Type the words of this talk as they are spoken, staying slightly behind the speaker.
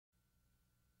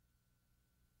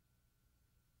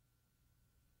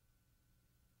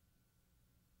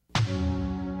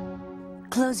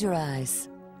Close your eyes.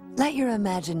 Let your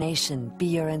imagination be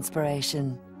your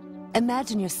inspiration.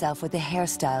 Imagine yourself with the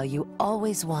hairstyle you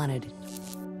always wanted.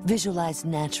 Visualize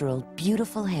natural,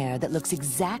 beautiful hair that looks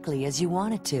exactly as you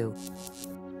want it to.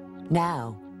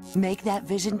 Now, make that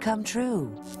vision come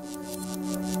true.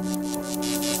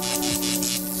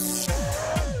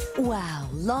 Wow,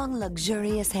 long,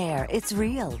 luxurious hair, it's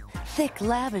real. Thick,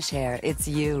 lavish hair, it's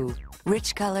you.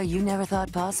 Rich color you never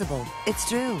thought possible, it's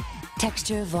true.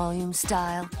 Texture, volume,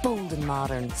 style, bold and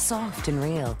modern, soft and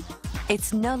real.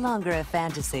 It's no longer a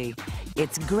fantasy.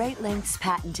 It's Great Lengths'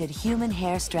 patented human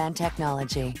hair strand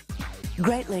technology.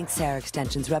 Great Lengths hair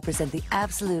extensions represent the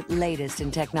absolute latest in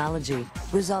technology,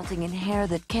 resulting in hair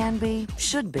that can be,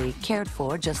 should be, cared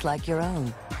for just like your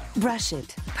own. Brush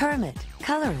it, perm it,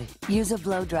 color it, use a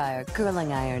blow dryer,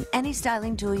 curling iron, any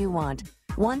styling tool you want.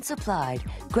 Once applied,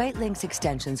 Great Lengths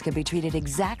extensions can be treated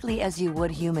exactly as you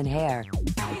would human hair.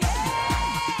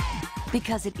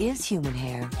 Because it is human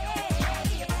hair.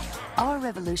 Our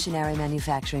revolutionary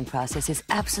manufacturing process is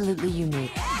absolutely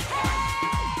unique.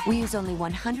 We use only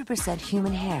 100%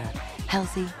 human hair,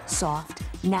 healthy, soft,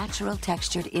 natural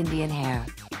textured Indian hair.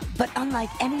 But unlike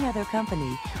any other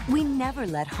company, we never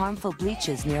let harmful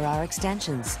bleaches near our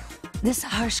extensions. This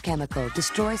harsh chemical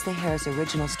destroys the hair's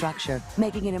original structure,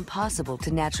 making it impossible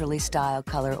to naturally style,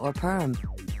 color, or perm.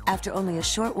 After only a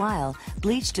short while,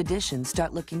 bleached additions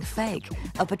start looking fake,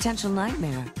 a potential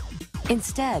nightmare.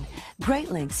 Instead, Great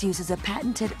Lengths uses a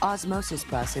patented osmosis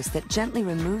process that gently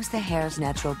removes the hair's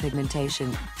natural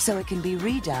pigmentation, so it can be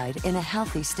re-dyed in a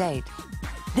healthy state.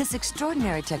 This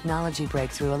extraordinary technology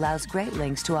breakthrough allows Great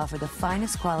Lengths to offer the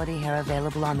finest quality hair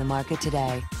available on the market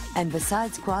today. And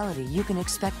besides quality, you can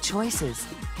expect choices.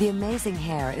 The amazing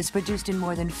hair is produced in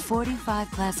more than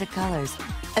 45 classic colors,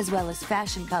 as well as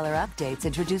fashion color updates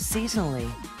introduced seasonally.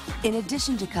 In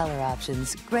addition to color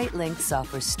options, Great Lengths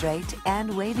offers straight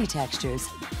and wavy textures.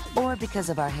 Or because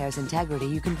of our hair's integrity,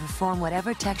 you can perform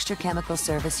whatever texture chemical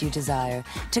service you desire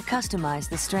to customize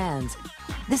the strands.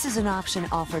 This is an option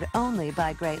offered only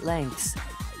by Great Lengths.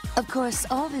 Of course,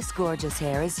 all this gorgeous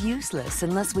hair is useless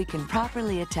unless we can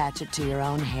properly attach it to your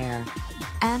own hair.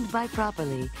 And by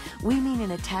properly, we mean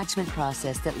an attachment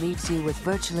process that leaves you with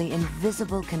virtually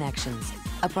invisible connections.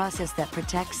 A process that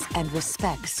protects and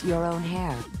respects your own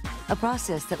hair. A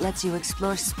process that lets you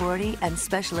explore sporty and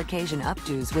special occasion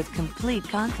updos with complete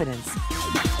confidence.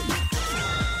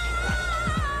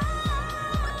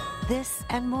 This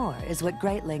and more is what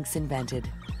Great Lengths invented.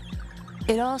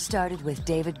 It all started with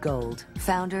David Gold,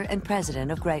 founder and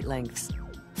president of Great Lengths.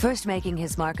 First making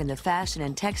his mark in the fashion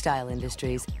and textile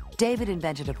industries, David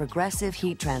invented a progressive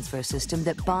heat transfer system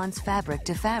that bonds fabric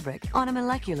to fabric on a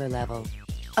molecular level.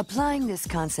 Applying this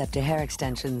concept to hair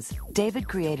extensions, David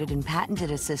created and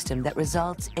patented a system that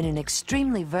results in an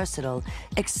extremely versatile,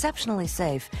 exceptionally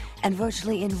safe, and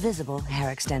virtually invisible hair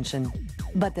extension.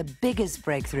 But the biggest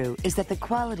breakthrough is that the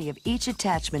quality of each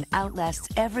attachment outlasts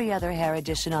every other hair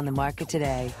addition on the market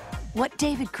today. What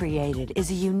David created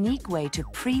is a unique way to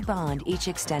pre-bond each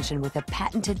extension with a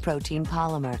patented protein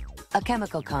polymer, a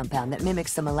chemical compound that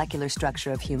mimics the molecular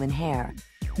structure of human hair.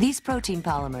 These protein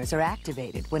polymers are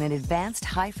activated when an advanced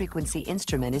high-frequency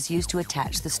instrument is used to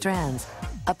attach the strands,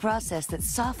 a process that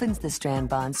softens the strand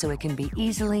bond so it can be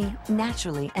easily,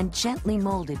 naturally, and gently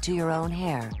molded to your own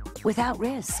hair, without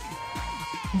risk.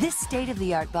 This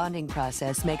state-of-the-art bonding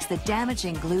process makes the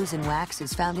damaging glues and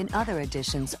waxes found in other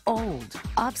additions old,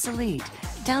 obsolete,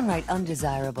 downright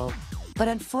undesirable, but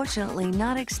unfortunately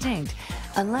not extinct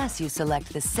unless you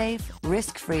select the safe,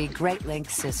 risk-free Great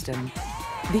Lengths system.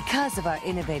 Because of our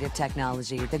innovative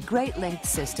technology, the Great Lengths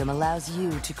system allows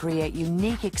you to create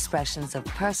unique expressions of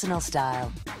personal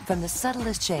style, from the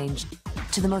subtlest change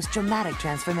to the most dramatic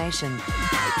transformation.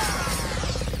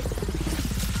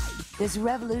 This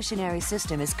revolutionary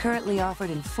system is currently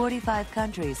offered in 45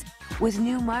 countries, with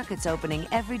new markets opening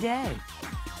every day.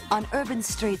 On urban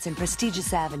streets and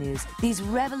prestigious avenues, these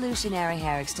revolutionary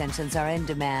hair extensions are in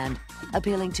demand,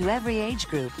 appealing to every age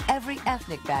group, every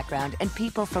ethnic background, and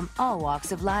people from all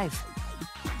walks of life.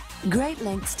 Great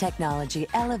Lengths technology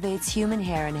elevates human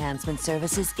hair enhancement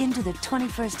services into the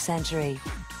 21st century.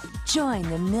 Join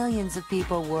the millions of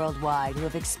people worldwide who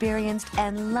have experienced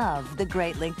and love the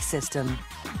Great Lengths system.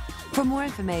 For more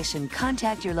information,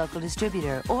 contact your local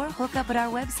distributor or hook up at our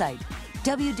website,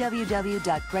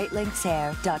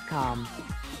 www.greatlengthshair.com.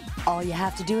 All you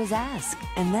have to do is ask,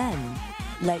 and then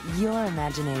let your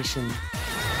imagination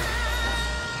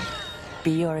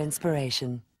be your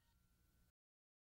inspiration.